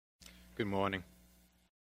Good morning.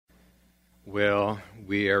 Well,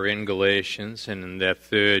 we are in Galatians, and in that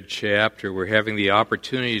third chapter, we're having the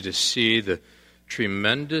opportunity to see the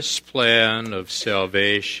tremendous plan of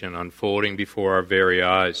salvation unfolding before our very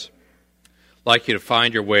eyes. I'd like you to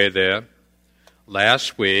find your way there.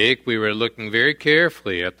 Last week, we were looking very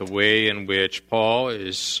carefully at the way in which Paul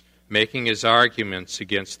is making his arguments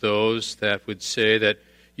against those that would say that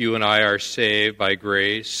you and I are saved by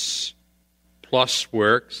grace plus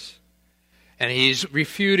works. And he's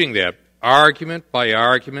refuting that argument by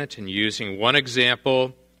argument and using one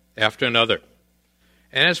example after another.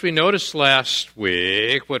 And as we noticed last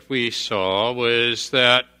week, what we saw was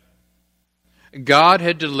that God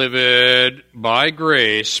had delivered by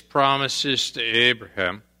grace promises to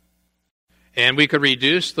Abraham. And we could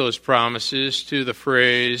reduce those promises to the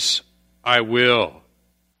phrase, I will.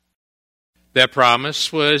 That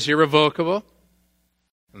promise was irrevocable.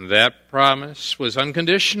 That promise was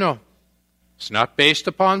unconditional. It's not based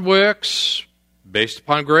upon works, based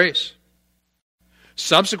upon grace.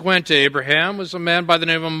 Subsequent to Abraham was a man by the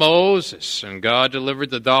name of Moses, and God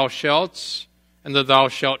delivered the thou shalts and the thou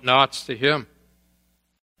shalt nots to him.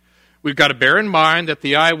 We've got to bear in mind that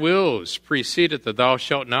the I wills preceded the thou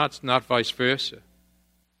shalt nots, not vice versa.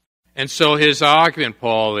 And so his argument,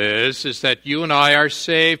 Paul, is that you and I are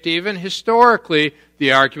saved. Even historically,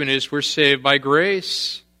 the argument is we're saved by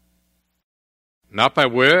grace, not by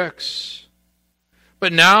works.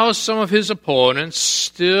 But now some of his opponents,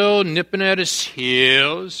 still nipping at his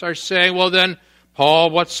heels, are saying, well then, Paul,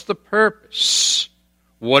 what's the purpose?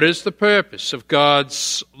 What is the purpose of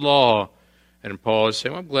God's law? And Paul is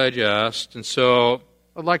saying, well, I'm glad you asked. And so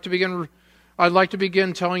I'd like to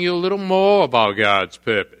begin telling you a little more about God's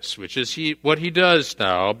purpose, which is what he does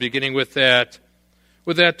now, beginning with that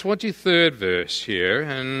 23rd verse here.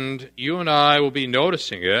 And you and I will be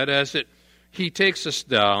noticing it as he takes us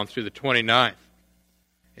down through the 29th.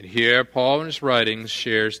 And here, Paul in his writings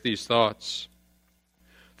shares these thoughts.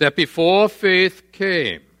 That before faith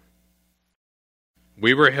came,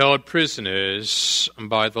 we were held prisoners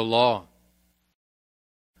by the law,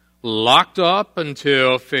 locked up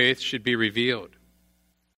until faith should be revealed.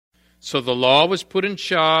 So the law was put in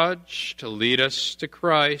charge to lead us to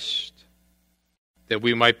Christ, that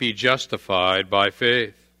we might be justified by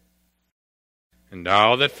faith. And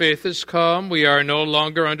now that faith has come, we are no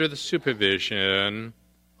longer under the supervision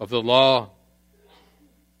of the law.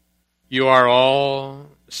 You are all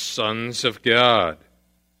sons of God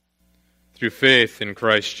through faith in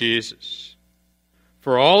Christ Jesus.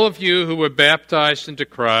 For all of you who were baptized into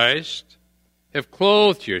Christ have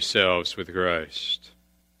clothed yourselves with Christ.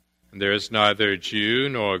 And there is neither Jew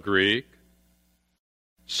nor Greek,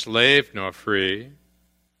 slave nor free,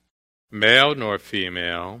 male nor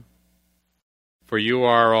female, for you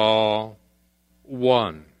are all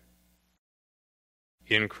one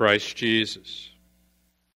in Christ Jesus.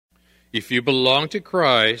 If you belong to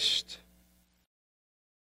Christ,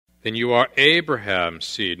 then you are Abraham's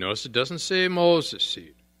seed. Notice it doesn't say Moses'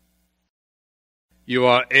 seed. You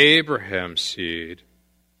are Abraham's seed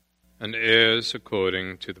and heirs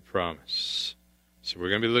according to the promise. So we're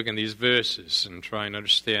going to be looking at these verses and trying to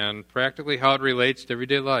understand practically how it relates to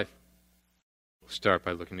everyday life. We'll start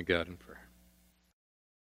by looking to God in prayer.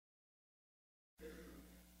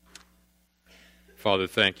 Father,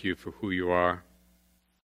 thank you for who you are.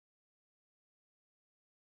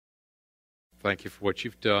 Thank you for what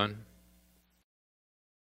you've done.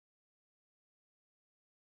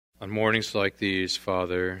 On mornings like these,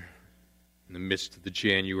 Father, in the midst of the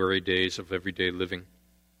January days of everyday living,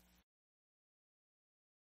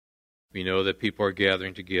 we know that people are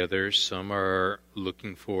gathering together. Some are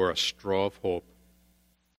looking for a straw of hope,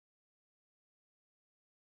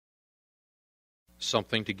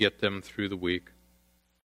 something to get them through the week,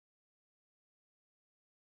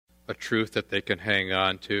 a truth that they can hang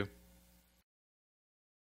on to,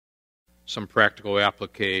 some practical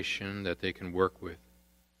application that they can work with.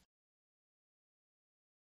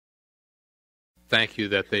 Thank you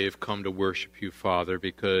that they have come to worship you, Father,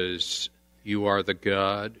 because you are the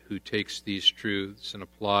God who takes these truths and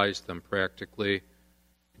applies them practically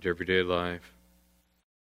into everyday life.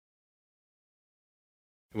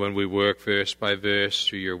 When we work verse by verse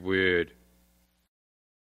through your word,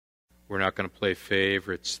 we're not going to play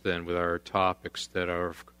favorites then with our topics that are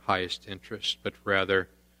of highest interest, but rather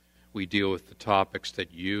we deal with the topics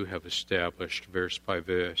that you have established verse by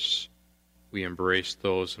verse. We embrace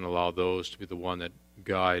those and allow those to be the one that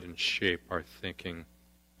guide and shape our thinking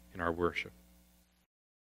in our worship.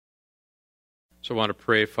 So I want to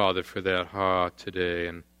pray, Father, for that heart today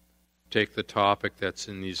and take the topic that's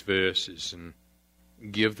in these verses and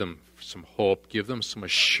give them some hope, give them some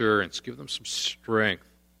assurance, give them some strength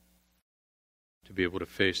to be able to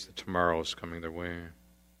face the tomorrows coming their way.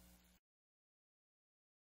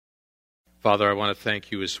 Father, I want to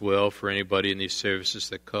thank you as well for anybody in these services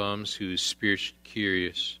that comes who's spiritually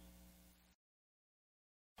curious,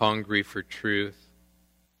 hungry for truth,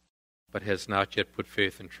 but has not yet put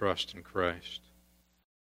faith and trust in Christ.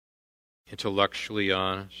 Intellectually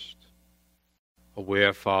honest,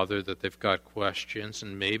 aware, Father, that they've got questions,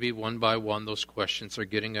 and maybe one by one those questions are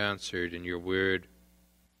getting answered in your word.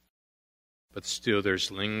 But still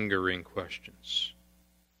there's lingering questions.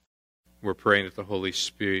 We're praying that the Holy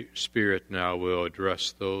Spirit now will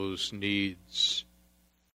address those needs,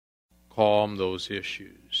 calm those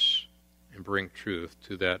issues, and bring truth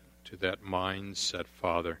to that mindset,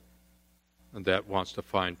 Father, that wants to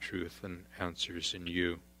find truth and answers in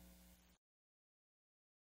you.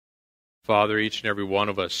 Father, each and every one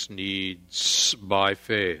of us needs, by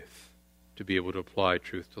faith, to be able to apply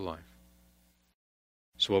truth to life.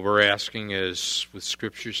 So what we're asking is, with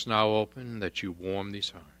Scriptures now open, that you warm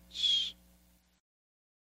these hearts,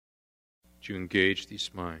 that you engage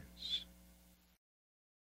these minds,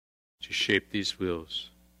 that you shape these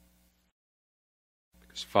wills.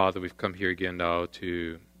 Because, Father, we've come here again now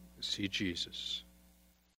to see Jesus,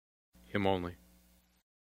 Him only.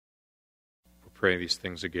 We're praying these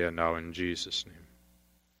things again now in Jesus' name.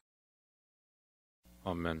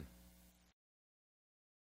 Amen.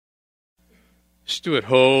 Stuart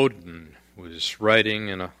Holden was writing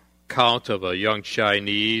an account of a young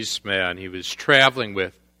Chinese man he was traveling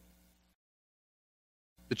with.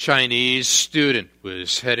 The Chinese student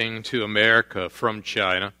was heading to America from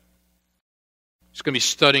China. He was going to be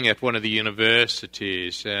studying at one of the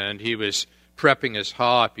universities, and he was prepping his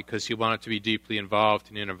heart because he wanted to be deeply involved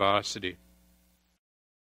in university.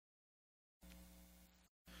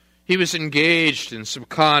 He was engaged in some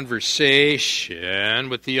conversation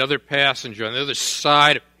with the other passenger on the other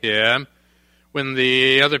side of him when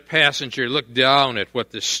the other passenger looked down at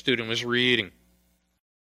what the student was reading.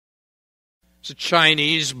 It's a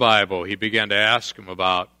Chinese Bible he began to ask him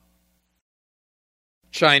about.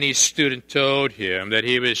 The Chinese student told him that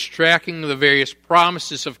he was tracking the various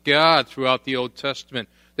promises of God throughout the Old Testament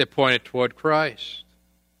that pointed toward Christ.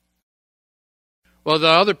 Well, the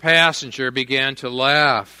other passenger began to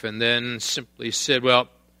laugh and then simply said, "Well,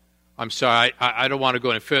 I'm sorry, I don't want to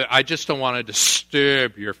go any further. I just don't want to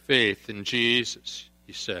disturb your faith in Jesus,"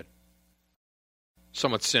 he said,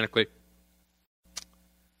 somewhat cynically.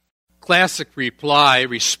 Classic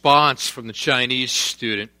response from the Chinese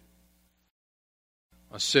student.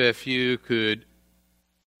 I said, if you could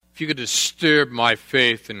disturb my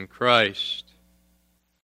faith in Christ,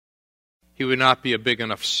 He would not be a big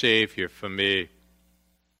enough Savior for me.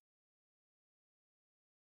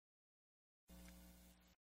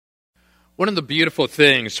 One of the beautiful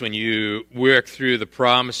things when you work through the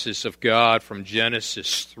promises of God from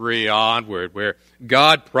Genesis 3 onward, where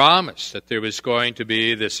God promised that there was going to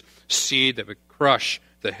be this seed that would crush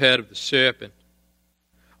the head of the serpent,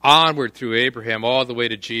 onward through Abraham all the way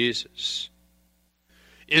to Jesus,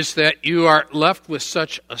 is that you are left with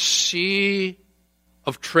such a sea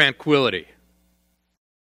of tranquility,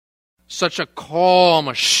 such a calm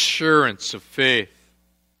assurance of faith.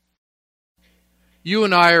 You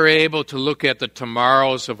and I are able to look at the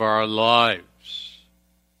tomorrows of our lives,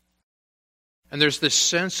 and there's this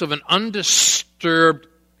sense of an undisturbed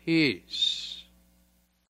peace,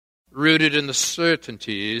 rooted in the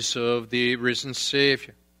certainties of the risen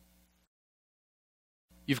Savior.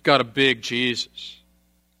 You've got a big Jesus.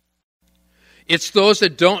 It's those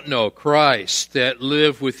that don't know Christ that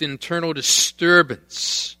live with internal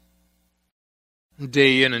disturbance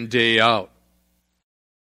day in and day out.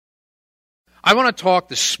 I want to talk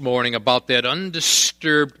this morning about that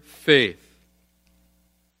undisturbed faith.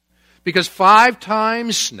 Because 5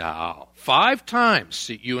 times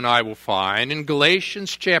that you and I will find in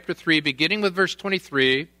Galatians chapter 3, beginning with verse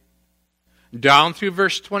 23, down through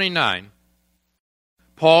verse 29,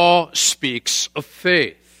 Paul speaks of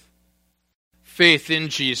faith. Faith in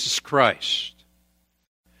Jesus Christ.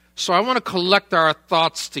 So I want to collect our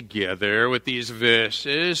thoughts together with these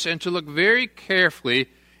verses and to look very carefully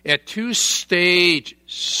at 2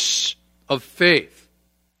 stages of faith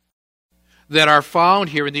that are found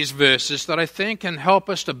here in these verses that I think can help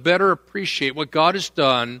us to better appreciate what God has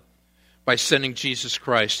done by sending Jesus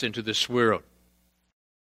Christ into this world.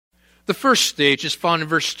 The first stage is found in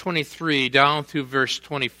verse 23 down through verse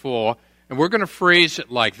 24, and we're going to phrase it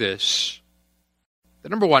like this.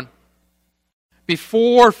 Number 1,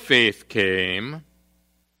 before faith came,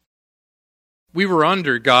 we were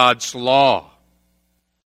under God's law.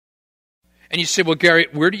 And you say, well, Gary,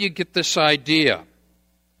 where do you get this idea?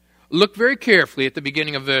 Look very carefully at the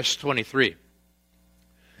beginning of verse 23.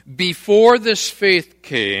 Before this faith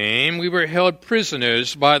came, we were held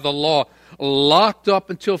prisoners by the law, locked up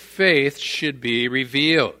until faith should be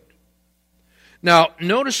revealed. Now,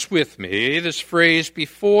 notice with me this phrase,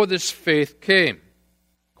 before this faith came.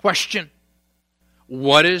 Question,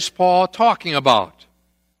 what is Paul talking about?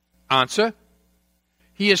 Answer,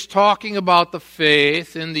 he is talking about the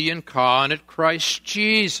faith in the incarnate Christ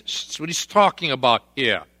Jesus. That's what he's talking about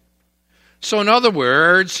here. So in other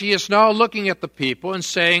words, he is now looking at the people and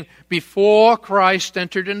saying, before Christ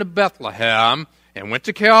entered into Bethlehem and went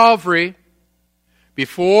to Calvary,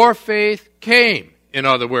 before faith came, in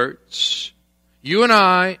other words, you and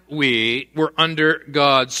I, we were under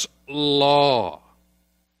God's law.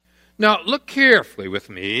 Now, look carefully with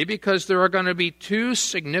me, because there are going to be two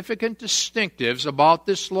significant distinctives about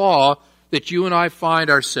this law that you and I find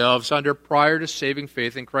ourselves under prior to saving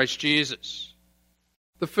faith in Christ Jesus.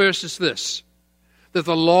 The first is this, that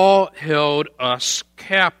the law held us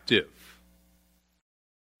captive.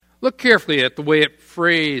 Look carefully at the way it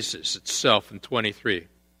phrases itself in 23.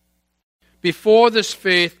 Before this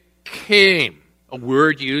faith came, a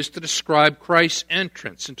word used to describe Christ's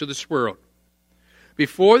entrance into this world.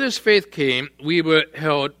 Before this faith came, we were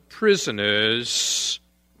held prisoners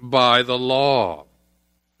by the law.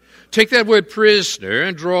 Take that word prisoner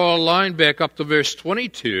and draw a line back up to verse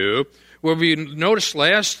 22, where we noticed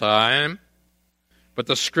last time, but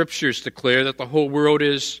the Scriptures declare that the whole world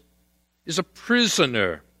is a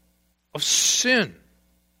prisoner of sin.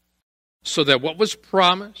 So that what was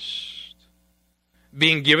promised,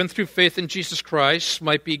 being given through faith in Jesus Christ,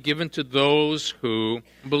 might be given to those who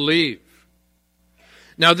believe.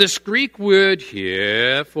 Now, this Greek word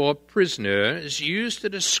here for prisoner is used to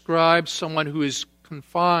describe someone who is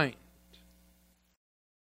confined,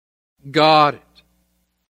 guarded.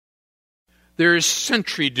 There is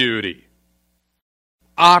sentry duty,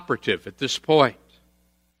 operative at this point.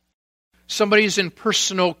 Somebody's in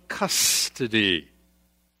personal custody.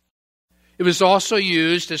 It was also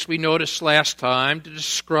used, as we noticed last time, to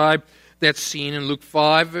describe that scene in Luke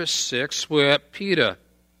 5, verse 6, where Peter,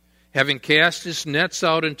 having cast his nets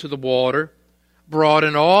out into the water, brought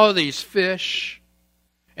in all these fish,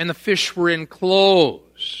 and the fish were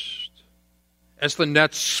enclosed as the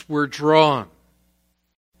nets were drawn.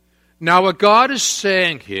 Now, what God is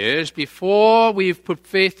saying here is, before we've put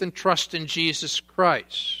faith and trust in Jesus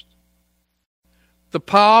Christ, the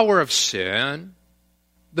power of sin,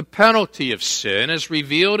 the penalty of sin, is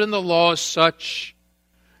revealed in the law as such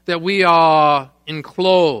that we are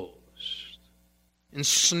enclosed,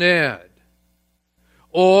 ensnared,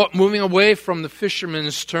 or, moving away from the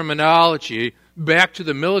fisherman's terminology back to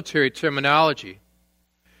the military terminology,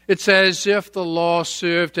 it's as if the law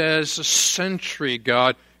served as a sentry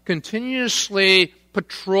guard, continuously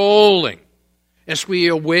patrolling as we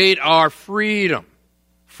await our freedom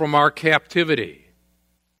from our captivity.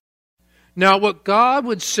 Now, what God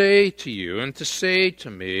would say to you and to say to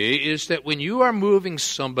me is that when you are moving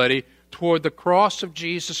somebody toward the cross of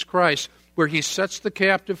Jesus Christ, where he sets the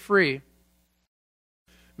captive free,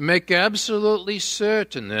 make absolutely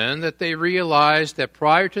certain then that they realize that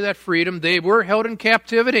prior to that freedom, they were held in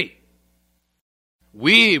captivity.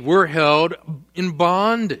 We were held in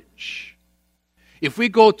bondage. If we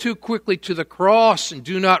go too quickly to the cross and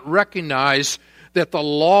do not recognize that the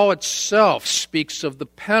law itself speaks of the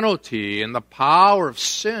penalty and the power of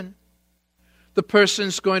sin, the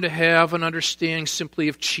person's going to have an understanding simply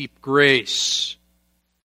of cheap grace.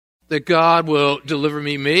 That God will deliver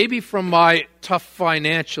me maybe from my tough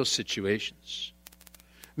financial situations.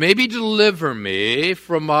 Maybe deliver me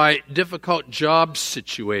from my difficult job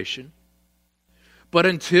situation. But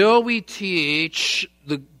until we teach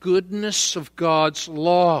the goodness of God's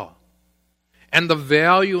law and the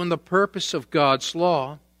value and the purpose of God's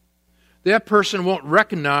law, that person won't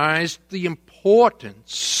recognize the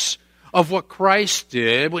importance of what Christ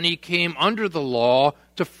did when he came under the law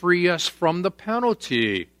to free us from the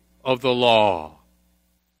penalty of the law.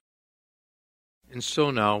 And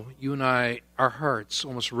so now, you and I, our hearts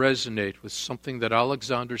almost resonate with something that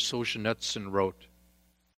Alexander Solzhenitsyn wrote.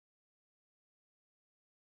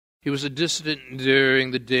 He was a dissident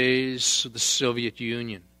during the days of the Soviet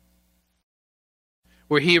Union,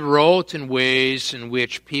 where he wrote in ways in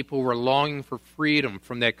which people were longing for freedom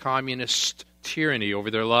from that communist tyranny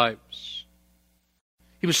over their lives.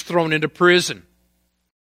 He was thrown into prison.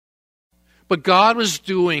 But God was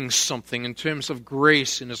doing something in terms of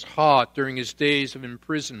grace in his heart during his days of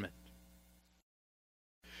imprisonment.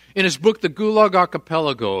 In his book, The Gulag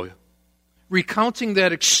Archipelago, recounting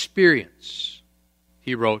that experience,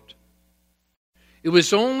 he wrote, It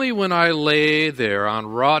was only when I lay there on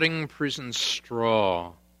rotting prison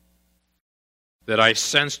straw that I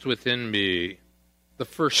sensed within me the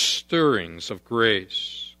first stirrings of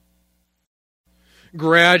grace.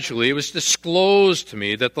 Gradually, it was disclosed to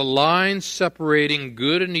me that the line separating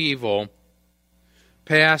good and evil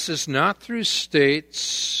passes not through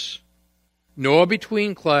states, nor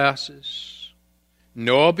between classes,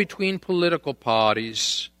 nor between political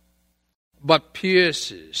parties, but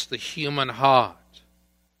pierces the human heart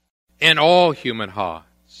and all human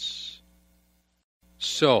hearts.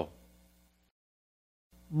 So,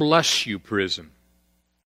 bless you, prison.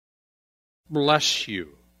 Bless you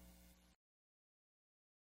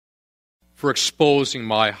for exposing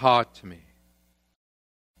my heart to me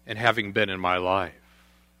and having been in my life.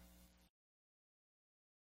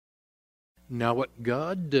 Now, what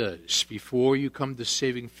God does before you come to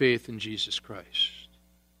saving faith in Jesus Christ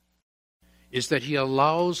is that He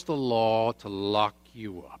allows the law to lock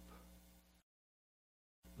you up,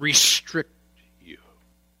 restrict you,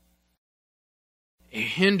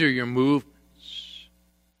 hinder your movements,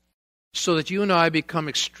 so that you and I become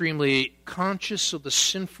extremely conscious of the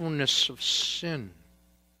sinfulness of sin,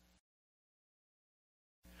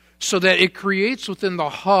 so that it creates within the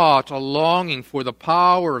heart a longing for the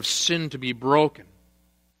power of sin to be broken,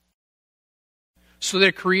 so that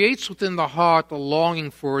it creates within the heart the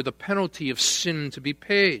longing for the penalty of sin to be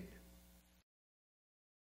paid.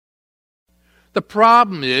 The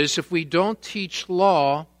problem is, if we don't teach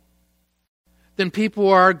law, then people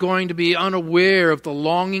are going to be unaware of the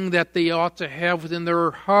longing that they ought to have within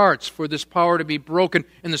their hearts for this power to be broken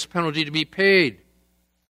and this penalty to be paid.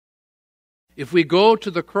 If we go to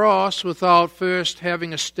the cross without first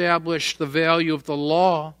having established the value of the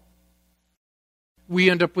law, we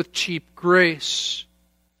end up with cheap grace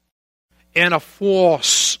and a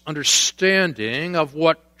false understanding of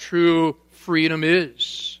what true freedom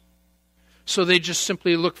is. So they just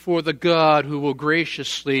simply look for the God who will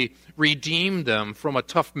graciously redeem them from a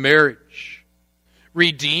tough marriage,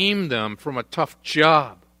 redeem them from a tough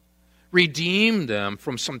job, redeem them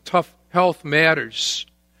from some tough health matters,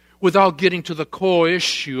 without getting to the core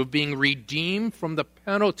issue of being redeemed from the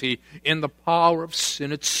penalty and the power of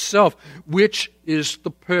sin itself, which is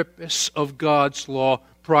the purpose of God's law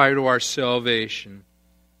prior to our salvation.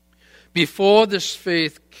 Before this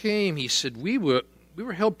faith came, he said, we were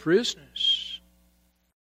held prisoners.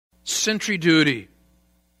 Sentry duty.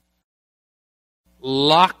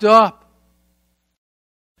 Locked up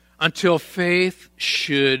until faith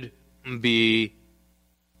should be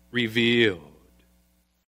revealed.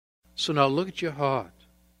 So now look at your heart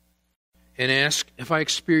and ask, have I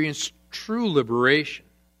experienced true liberation?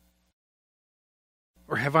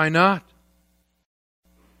 Or have I not?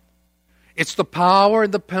 It's the power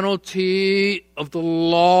and the penalty of the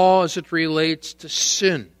law as it relates to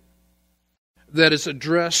sin that is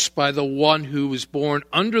addressed by the one who was born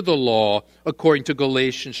under the law, according to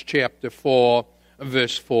Galatians chapter 4,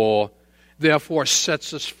 verse 4, therefore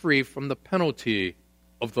sets us free from the penalty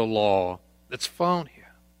of the law that's found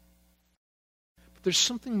here. But there's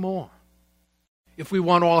something more. If we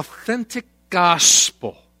want authentic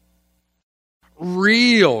gospel,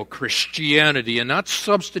 real Christianity, and not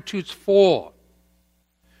substitutes for,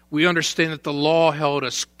 we understand that the law held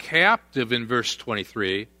us captive in verse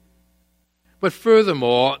 23, but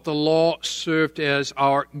furthermore, the law served as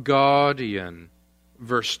our guardian,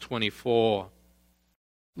 verse 24.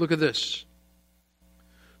 Look at this.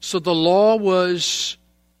 So the law was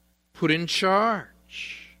put in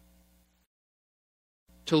charge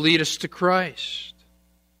to lead us to Christ,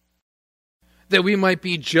 that we might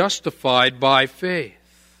be justified by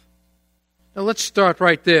faith. Now let's start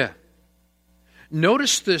right there.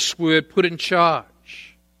 Notice this word, put in charge.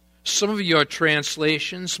 Some of your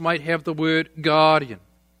translations might have the word guardian.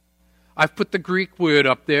 I've put the Greek word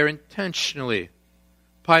up there intentionally,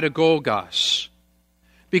 paidagogos,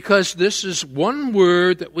 because this is one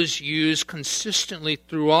word that was used consistently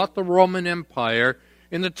throughout the Roman Empire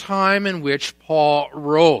in the time in which Paul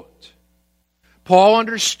wrote. Paul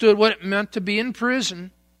understood what it meant to be in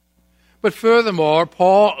prison, but furthermore,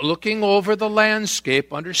 Paul, looking over the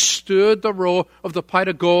landscape, understood the role of the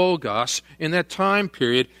paidagogos in that time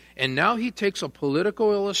period, and now he takes a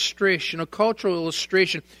political illustration, a cultural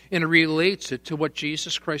illustration, and relates it to what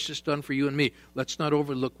Jesus Christ has done for you and me. Let's not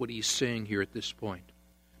overlook what he's saying here at this point.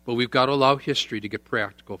 But we've got to allow history to get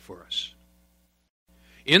practical for us.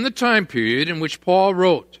 In the time period in which Paul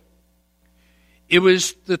wrote, it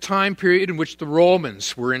was the time period in which the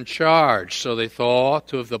Romans were in charge, so they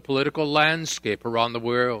thought, of the political landscape around the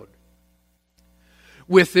world.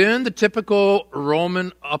 Within the typical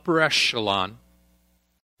Roman upper echelon,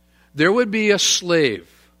 there would be a slave,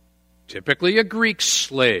 typically a Greek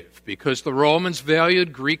slave, because the Romans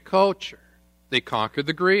valued Greek culture. They conquered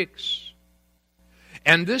the Greeks.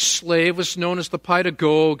 And this slave was known as the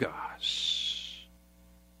Paidagogos.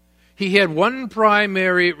 He had one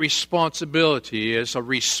primary responsibility as a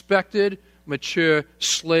respected, mature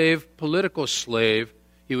slave, political slave.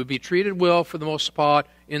 He would be treated well for the most part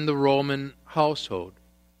in the Roman household.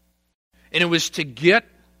 And it was to get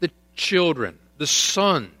the children, the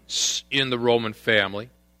sons in the Roman family,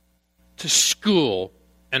 to school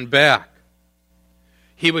and back.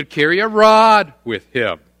 He would carry a rod with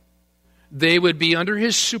him. They would be under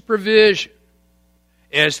his supervision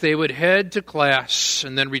as they would head to class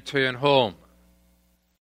and then return home.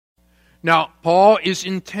 Now, Paul is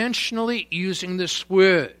intentionally using this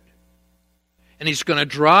word, and he's going to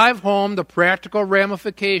drive home the practical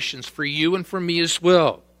ramifications for you and for me as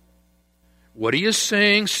well. What he is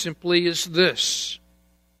saying simply is this.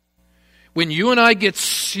 When you and I get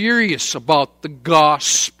serious about the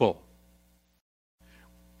gospel,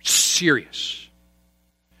 serious,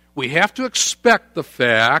 we have to expect the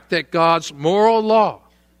fact that God's moral law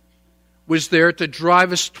was there to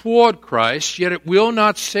drive us toward Christ, yet it will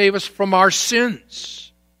not save us from our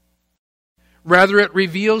sins. Rather, it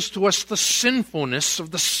reveals to us the sinfulness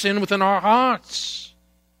of the sin within our hearts.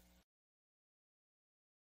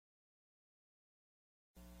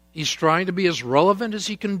 He's trying to be as relevant as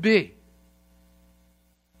he can be.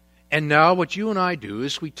 And now what you and I do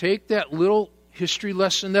is we take that little history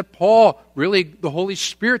lesson that Paul, really the Holy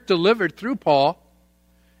Spirit delivered through Paul,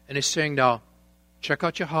 and he's saying, now, check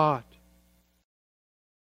out your heart.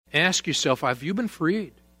 Ask yourself, have you been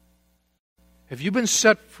freed? Have you been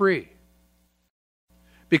set free?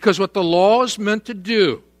 Because what the law is meant to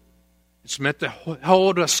do, it's meant to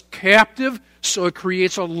hold us captive, so it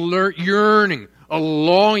creates a yearning, a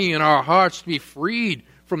longing in our hearts to be freed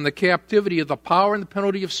from the captivity of the power and the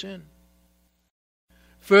penalty of sin.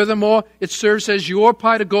 Furthermore, it serves as your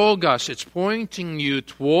Paidagogos. It's pointing you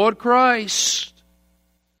toward Christ.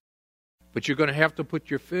 But you're going to have to put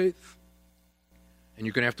your faith and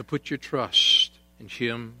you're going to have to put your trust in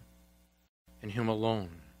Him and Him alone.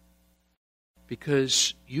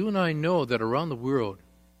 Because you and I know that around the world,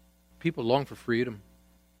 people long for freedom.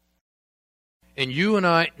 And you and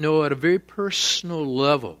I know at a very personal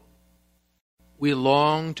level, we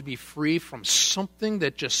long to be free from something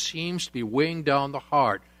that just seems to be weighing down the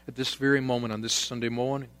heart at this very moment on this Sunday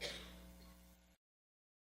morning.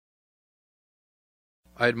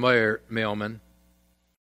 I admire mailmen.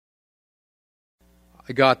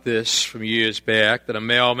 I got this from years back, that a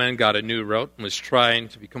mailman got a new route and was trying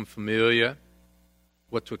to become familiar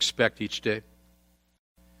what to expect each day.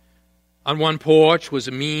 On one porch was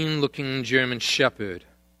a mean-looking German shepherd.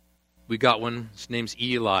 We got one, his name's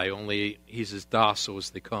Eli, only he's as docile as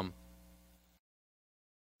they come.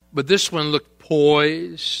 But this one looked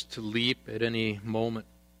poised to leap at any moment.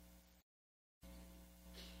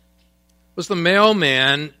 As the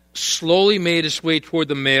mailman slowly made his way toward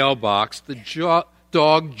the mailbox, the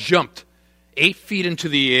dog jumped 8 feet into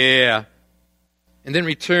the air and then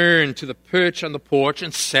returned to the perch on the porch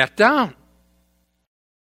and sat down.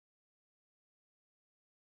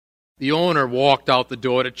 The owner walked out the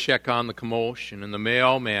door to check on the commotion, and the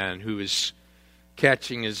mailman, who was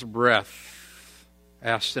catching his breath,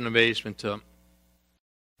 asked in amazement,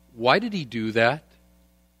 why did he do that?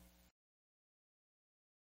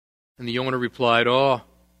 And the owner replied,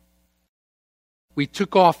 we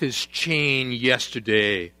took off his chain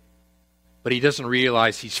yesterday, but he doesn't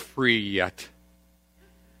realize he's free yet.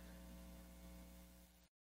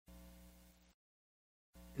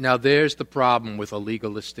 Now there's the problem with a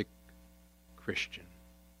legalistic Christian.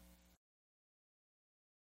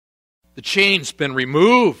 The chain's been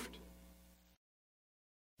removed.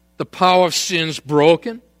 The power of sin's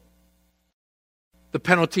broken. The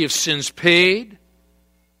penalty of sin's paid.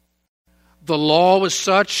 The law was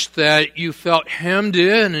such that you felt hemmed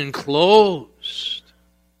in and closed.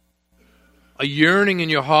 A yearning in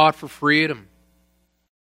your heart for freedom.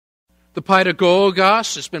 The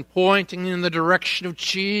Paidagogos has been pointing in the direction of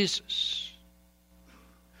Jesus.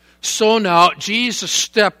 So now, Jesus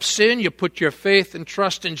steps in, you put your faith and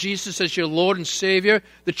trust in Jesus as your Lord and Savior,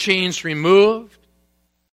 the chain's removed.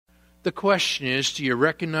 The question is, do you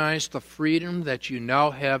recognize the freedom that you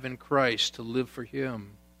now have in Christ to live for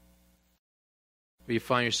Him? Or you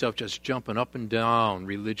find yourself just jumping up and down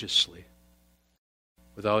religiously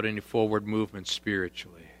without any forward movement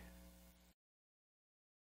spiritually?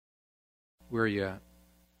 Where are you at? Have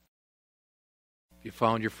you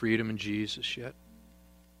found your freedom in Jesus yet?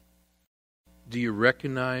 Do you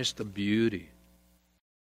recognize the beauty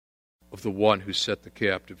of the one who set the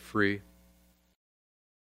captive free.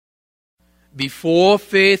 Before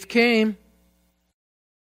faith came,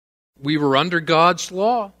 we were under God's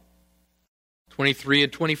law, 23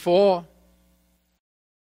 and 24.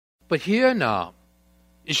 But here now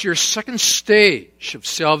is your second stage of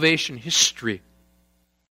salvation history.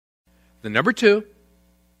 The number 2,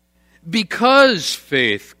 because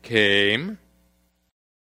faith came,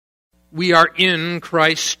 we are in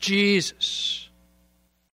Christ Jesus.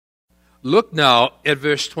 Look now at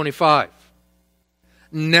verse 25.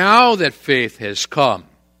 Now that faith has come,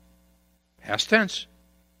 past tense.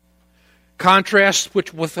 Contrast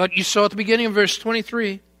with what you saw at the beginning of verse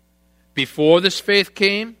 23. Before this faith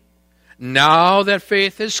came, now that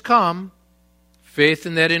faith has come, faith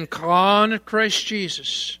in that incarnate Christ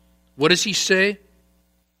Jesus. What does he say?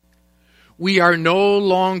 We are no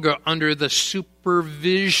longer under the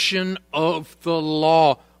supervision of the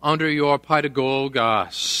law, under your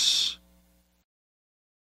pedagogos.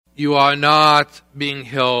 You are not being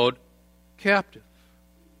held captive.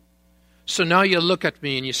 So now you look at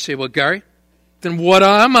me and you say, well, Gary, then what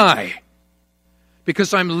am I?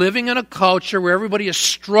 Because I'm living in a culture where everybody is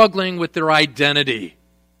struggling with their identity.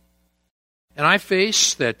 And I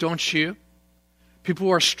face that, don't you? People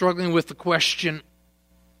are struggling with the question,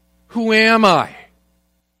 who am I?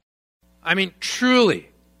 I mean, truly,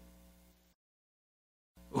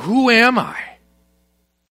 who am I?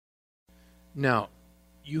 Now,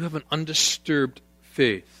 you have an undisturbed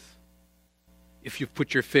faith if you've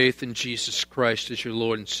put your faith in Jesus Christ as your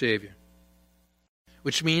Lord and Savior.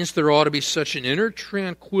 Which means there ought to be such an inner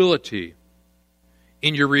tranquility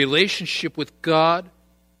in your relationship with God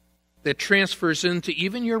that transfers into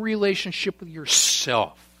even your relationship with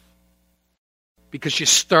yourself. Because you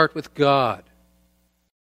start with God.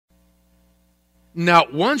 Now,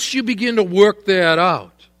 once you begin to work that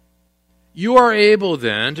out, you are able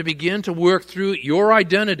then to begin to work through your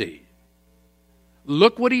identity.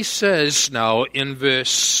 Look what he says now in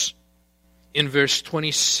verse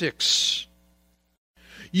 26.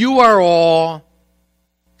 You are all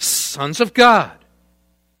sons of God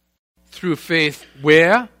through faith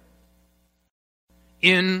where?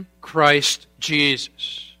 In Christ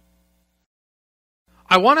Jesus.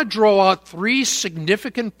 I want to draw out 3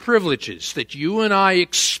 significant privileges that you and I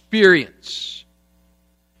experience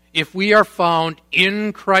if we are found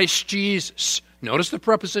in Christ Jesus. Notice the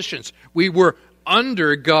prepositions. We were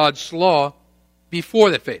under God's law before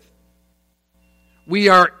that faith. We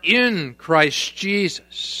are in Christ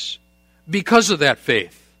Jesus because of that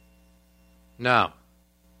faith. Now,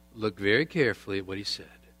 look very carefully at what he said.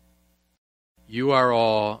 You are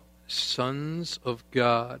all sons of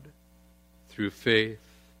God through faith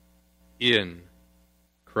in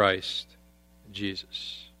Christ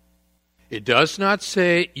Jesus. It does not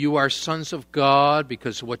say you are sons of God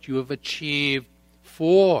because of what you have achieved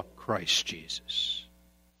for Christ Jesus.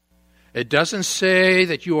 It doesn't say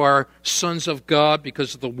that you are sons of God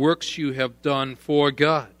because of the works you have done for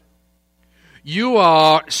God. You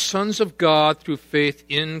are sons of God through faith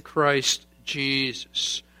in Christ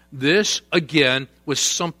Jesus. This, again, was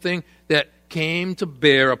something that came to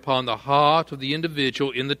bear upon the heart of the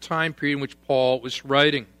individual in the time period in which Paul was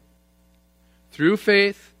writing. Through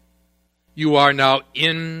faith, you are now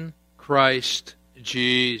in Christ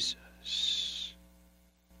Jesus.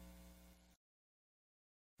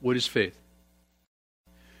 What is faith?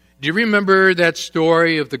 Do you remember that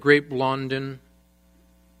story of the great Blondin?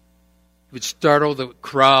 He would startle the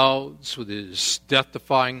crowds with his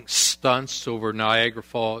death-defying stunts over Niagara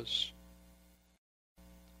Falls.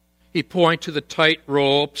 He'd point to the tight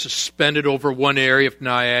rope suspended over one area of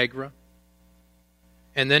Niagara.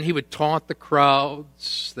 And then he would taunt the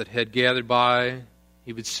crowds that had gathered by.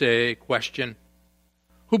 He would say, question,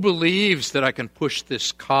 who believes that I can push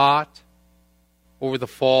this cart over the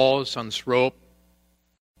falls on this rope?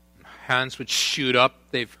 Hands would shoot up.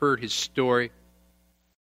 They've heard his story.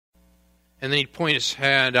 And then he'd point his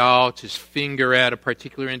hand out, his finger at a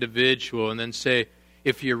particular individual, and then say,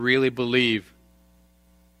 if you really believe,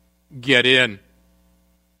 get in.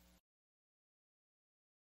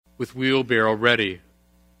 With wheelbarrow ready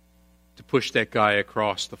to push that guy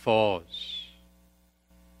across the falls.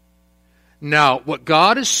 Now, what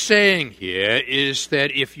God is saying here is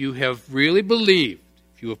that if you have really believed,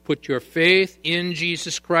 if you have put your faith in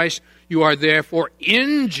Jesus Christ, you are therefore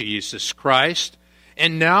in Jesus Christ,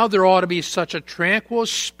 and now there ought to be such a tranquil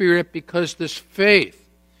spirit because this faith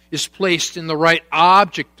is placed in the right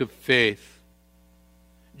object of faith,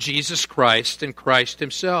 Jesus Christ and Christ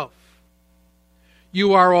himself.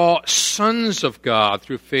 You are all sons of God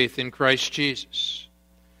through faith in Christ Jesus.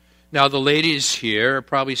 Now, the ladies here are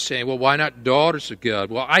probably saying, well, why not daughters of God?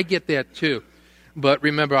 Well, I get that too. But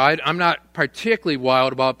remember, I'm not particularly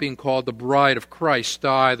wild about being called the bride of Christ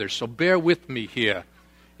either. So bear with me here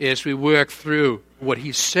as we work through what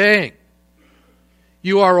he's saying.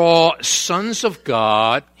 You are all sons of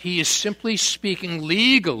God. He is simply speaking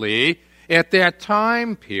legally at that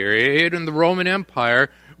time period in the Roman Empire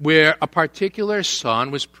where a particular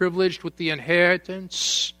son was privileged with the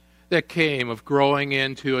inheritance that came of growing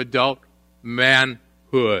into adult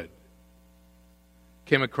manhood.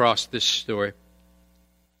 Came across this story.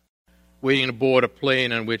 Waiting aboard a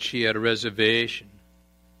plane on which he had a reservation,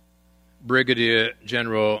 Brigadier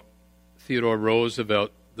General Theodore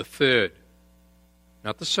Roosevelt III,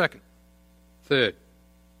 not the second, third,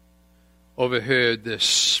 overheard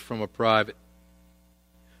this from a private.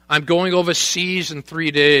 I'm going overseas in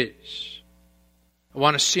 3 days. I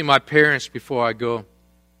want to see my parents before I go.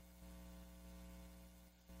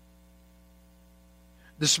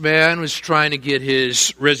 This man was trying to get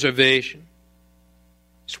his reservation.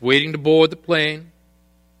 He's waiting to board the plane.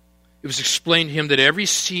 It was explained to him that every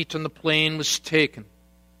seat on the plane was taken.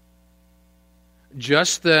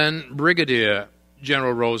 Just then, Brigadier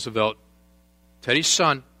General Roosevelt, Teddy's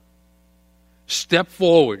son, stepped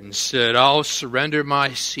forward and said, I'll surrender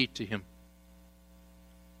my seat to him.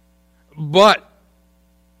 But,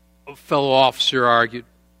 a fellow officer argued,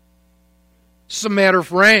 it's a matter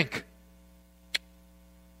of rank.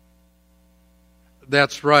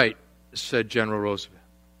 That's right, said General Roosevelt.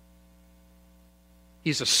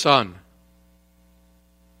 He's a son.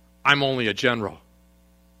 I'm only a general.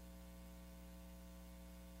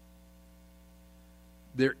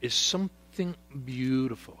 There is something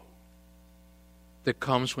beautiful that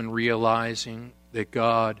comes when realizing that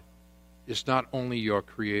God is not only your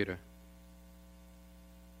creator.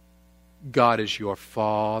 God is your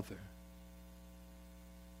Father,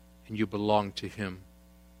 and you belong to Him.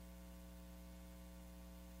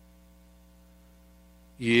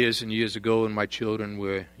 Years and years ago, when my children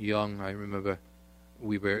were young, I remember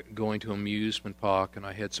we were going to an amusement park, and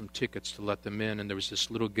I had some tickets to let them in, and there was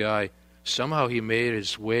this little guy. Somehow he made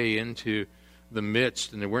his way into the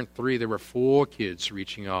midst, and there weren't 3, there were 4 kids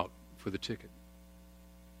reaching out for the ticket.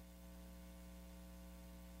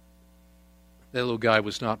 That little guy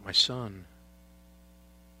was not my son.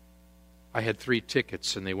 I had 3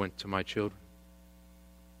 tickets, and they went to my children.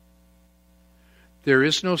 There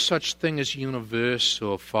is no such thing as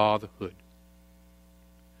universal fatherhood.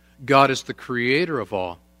 God is the creator of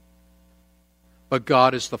all, but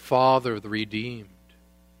God is the Father of the redeemed.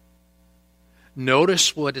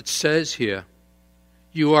 Notice what it says here.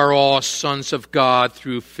 You are all sons of God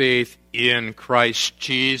through faith in Christ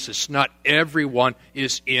Jesus. Not everyone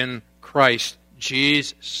is in Christ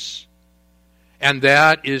Jesus. And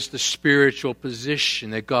that is the spiritual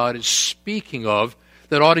position that God is speaking of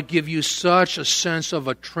that ought to give you such a sense of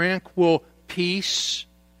a tranquil peace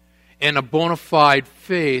and a bona fide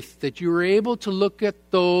faith that you're able to look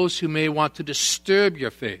at those who may want to disturb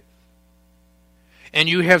your faith. And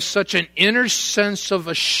you have such an inner sense of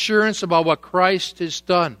assurance about what Christ has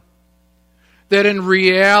done, that in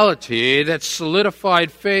reality, that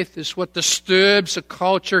solidified faith is what disturbs a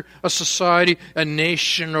culture, a society, a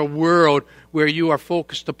nation, or world where you are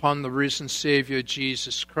focused upon the risen Savior,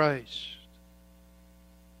 Jesus Christ.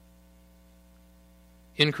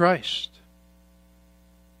 In Christ,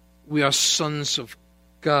 we are sons of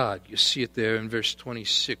God. You see it there in verse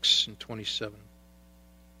 26 and 27.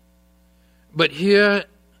 But here's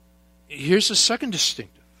the second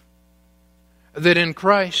distinctive. That in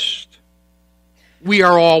Christ, we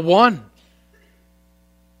are all one.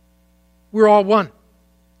 We're all one.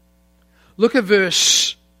 Look at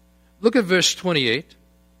verse 28.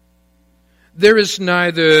 There is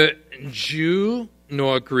neither Jew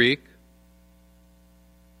nor Greek,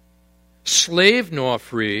 slave nor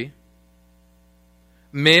free,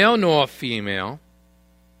 male nor female,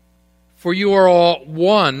 for you are all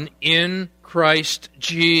one in Christ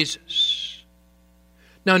Jesus.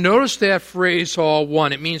 Now notice that phrase, all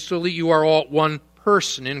one. It means literally you are all one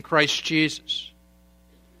person in Christ Jesus.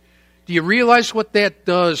 Do you realize what that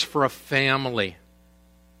does for a family?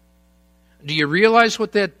 Do you realize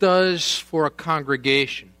what that does for a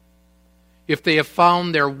congregation? If they have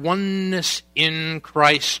found their oneness in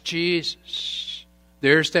Christ Jesus.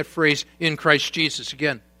 There's that phrase, in Christ Jesus,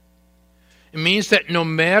 again. It means that no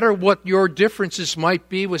matter what your differences might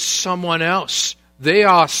be with someone else, they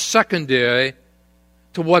are secondary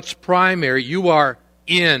to what's primary. You are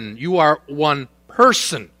one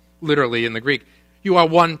person, literally in the Greek. You are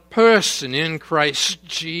one person in Christ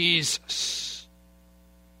Jesus.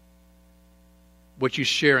 What you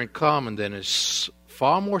share in common then is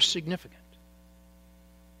far more significant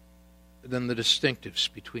than the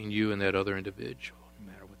distinctives between you and that other individual,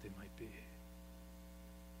 no matter what they might be.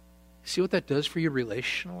 See what that does for you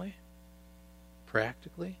relationally,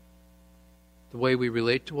 practically, the way we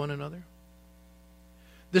relate to one another?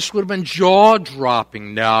 This would have been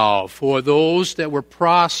jaw-dropping now for those that were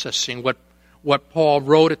processing what Paul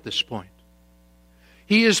wrote at this point.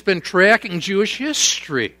 He has been tracking Jewish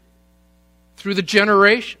history through the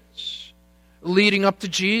generations leading up to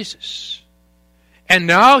Jesus. And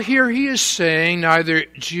now here he is saying neither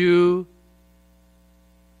Jew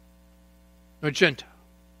nor Gentile.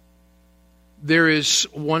 There is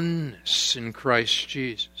oneness in Christ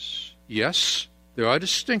Jesus. Yes, there are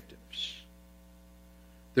distinctives.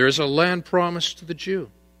 There is a land promised to the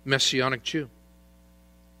Jew, Messianic Jew.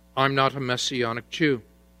 I'm not a Messianic Jew.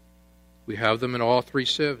 We have them in all three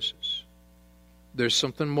services. There's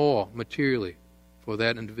something more materially for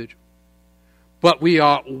that individual. But we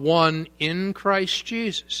are one in Christ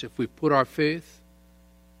Jesus if we put our faith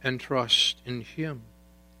and trust in Him.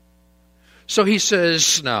 So he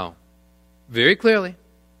says now, very clearly,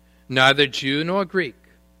 neither Jew nor Greek.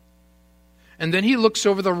 And then he looks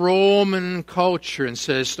over the Roman culture and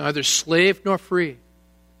says, neither slave nor free.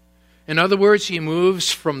 In other words, he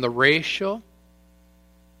moves from the racial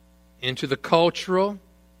into the cultural,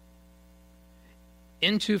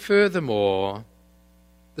 into furthermore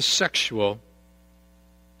the sexual,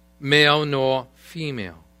 male nor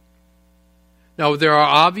female. Now, there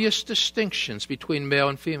are obvious distinctions between male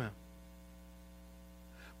and female.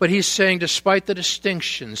 But he's saying, despite the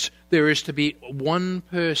distinctions, there is to be one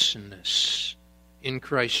personness in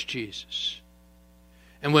Christ Jesus.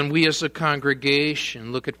 And when we as a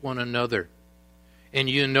congregation look at one another, and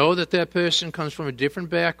you know that that person comes from a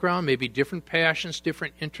different background, maybe different passions,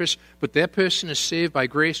 different interests, but that person is saved by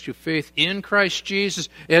grace through faith in Christ Jesus,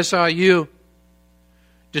 as are you.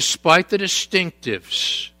 Despite the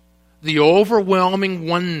distinctives, the overwhelming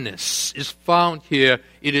oneness is found here.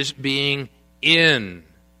 It is being in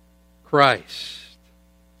Christ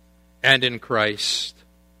and in Christ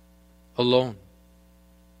alone.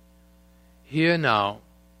 Here now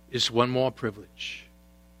is one more privilege.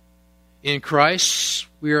 In Christ,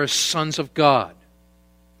 we are sons of God.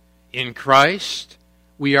 In Christ,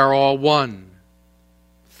 we are all one.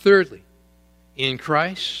 Thirdly, in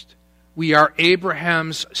Christ, we are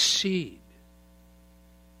Abraham's seed,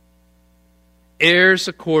 heirs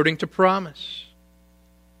according to promise.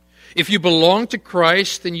 If you belong to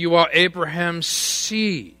Christ, then you are Abraham's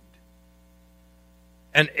seed.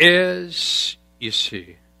 And heirs, you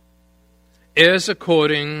see, heirs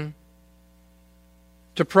according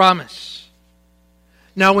to promise.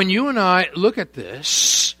 Now, when you and I look at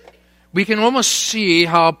this, we can almost see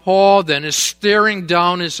how Paul then is staring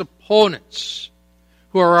down his opponents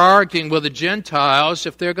who are arguing, well, the Gentiles,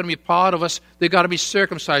 if they're going to be part of us, they've got to be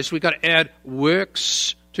circumcised. We've got to add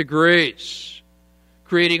works to grace,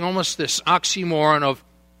 creating almost this oxymoron of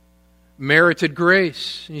merited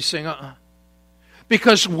grace. And he's saying,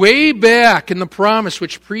 Because way back in the promise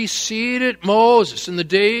which preceded Moses, in the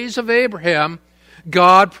days of Abraham,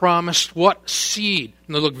 God promised what seed?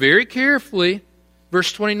 Now look very carefully,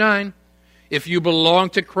 verse 29. If you belong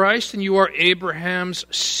to Christ, then you are Abraham's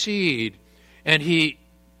seed. And he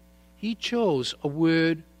chose a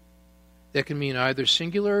word that can mean either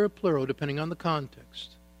singular or plural, depending on the context.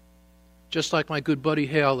 Just like my good buddy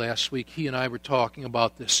Hal last week, he and I were talking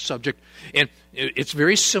about this subject. And it's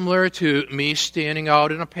very similar to me standing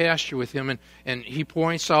out in a pasture with him, and he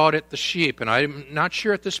points out at the sheep. And I'm not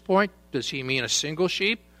sure at this point, does he mean a single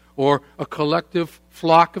sheep or a collective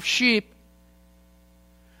flock of sheep?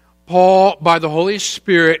 Paul, by the Holy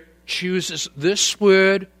Spirit, chooses this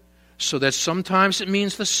word so that sometimes it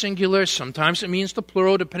means the singular, sometimes it means the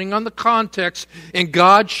plural, depending on the context. And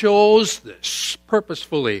God chose this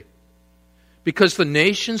purposefully because the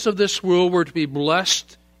nations of this world were to be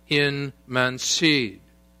blessed in man's seed.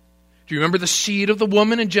 Do you remember the seed of the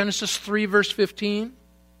woman in Genesis 3, verse 15?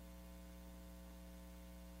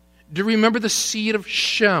 Do you remember the seed of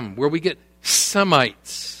Shem, where we get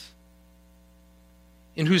Semites,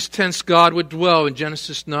 in whose tents God would dwell in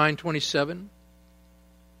Genesis 9:27?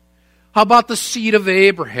 How about the seed of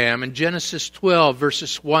Abraham in Genesis 12,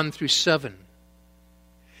 verses 1 through 7?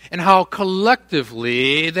 And how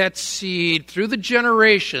collectively that seed, through the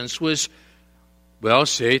generations, was, well,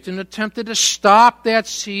 Satan attempted to stop that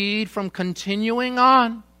seed from continuing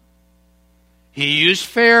on. He used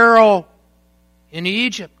Pharaoh in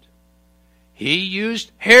Egypt. He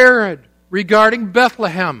used Herod regarding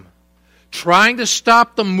Bethlehem, trying to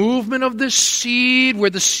stop the movement of this seed, where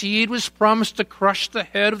the seed was promised to crush the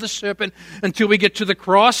head of the serpent until we get to the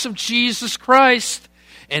cross of Jesus Christ.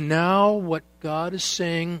 And now what God is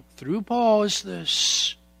saying through Paul is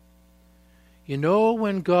this. You know,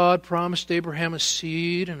 when God promised Abraham a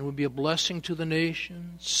seed and it would be a blessing to the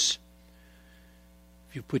nations,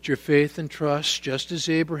 if you put your faith and trust, just as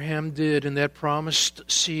Abraham did, in that promised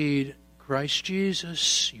seed, Christ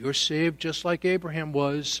Jesus, you're saved just like Abraham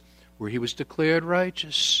was, where he was declared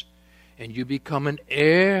righteous, and you become an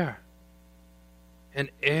heir. An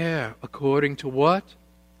heir according to what?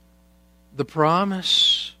 The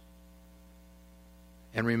promise.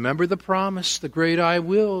 And remember the promise, the great I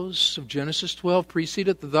wills of Genesis 12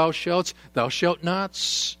 preceded the thou shalt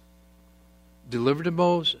nots, delivered to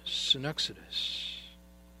Moses in Exodus.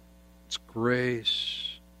 It's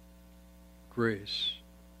grace. Grace.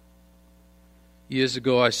 Years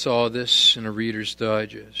ago I saw this in a Reader's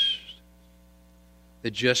Digest,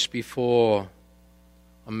 that just before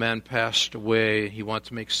a man passed away, he wanted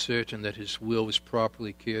to make certain that his will was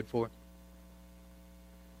properly cared for.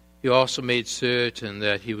 He also made certain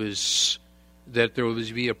that there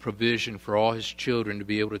would be a provision for all his children to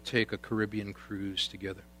be able to take a Caribbean cruise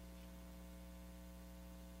together.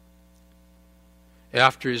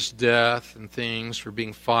 After his death and things were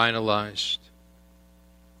being finalized,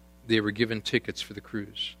 they were given tickets for the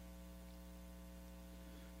cruise.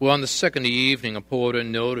 Well, on the second evening, a porter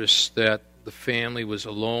noticed that the family was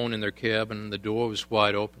alone in their cabin and the door was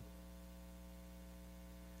wide open.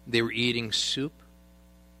 They were eating soup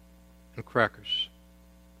and crackers.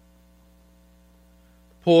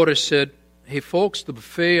 The porter said, "Hey folks, the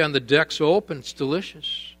buffet on the deck's open. It's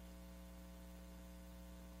delicious."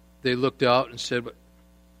 They looked out and said, "But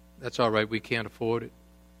that's all right, we can't afford it."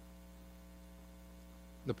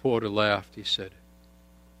 The porter laughed. He said,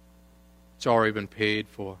 "It's already been paid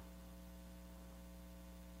for.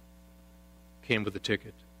 Came with a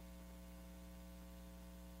ticket."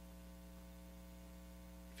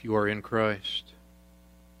 If you are in Christ,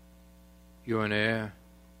 you're an heir.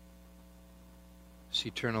 It's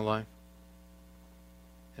eternal life.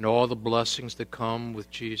 And all the blessings that come with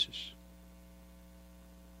Jesus.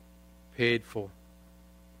 Paid for.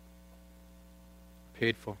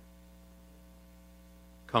 Paid for.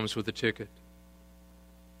 Comes with a ticket.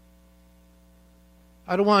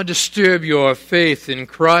 "I don't want to disturb your faith in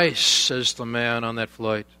Christ," says the man on that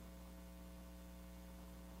flight.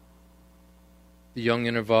 The young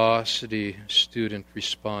university student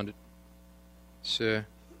responded, "Sir,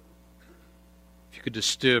 if you could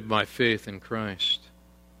disturb my faith in Christ,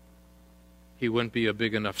 he wouldn't be a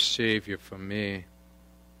big enough Savior for me."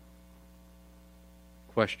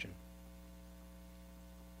 Question: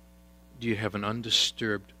 do you have an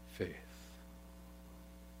undisturbed faith?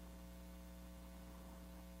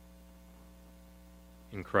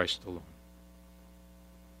 In Christ alone.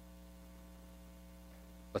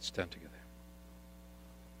 Let's stand together.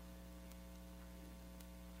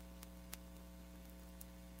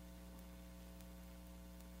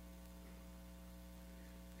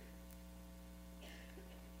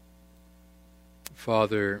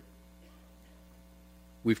 Father,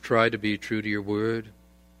 we've tried to be true to your word.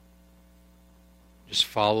 Just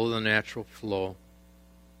follow the natural flow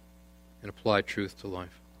and apply truth to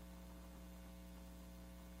life.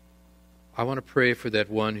 I want to pray for that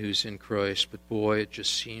one who's in Christ, but boy, it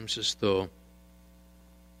just seems as though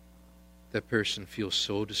that person feels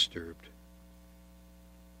so disturbed.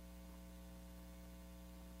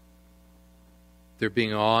 They're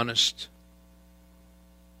being honest.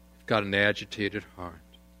 They've got an agitated heart.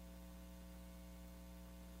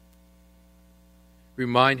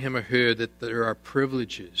 Remind him or her that there are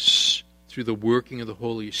privileges through the working of the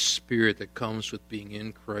Holy Spirit that comes with being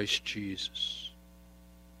in Christ Jesus.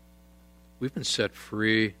 We've been set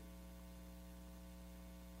free.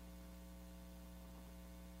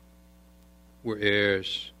 We're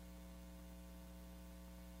heirs.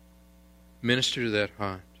 Minister to that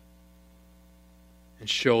heart and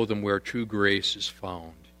show them where true grace is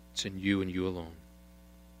found. It's in you and you alone.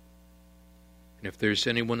 And if there's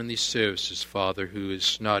anyone in these services, Father, who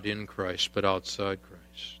is not in Christ but outside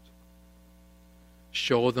Christ,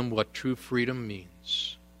 show them what true freedom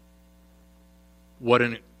means. What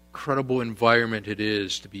an incredible environment it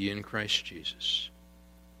is to be in Christ Jesus.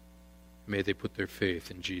 May they put their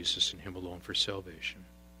faith in Jesus and Him alone for salvation.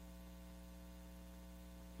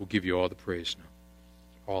 We'll give you all the praise now.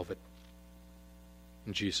 All of it.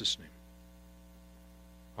 In Jesus' name.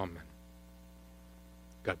 Amen.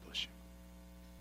 God bless you.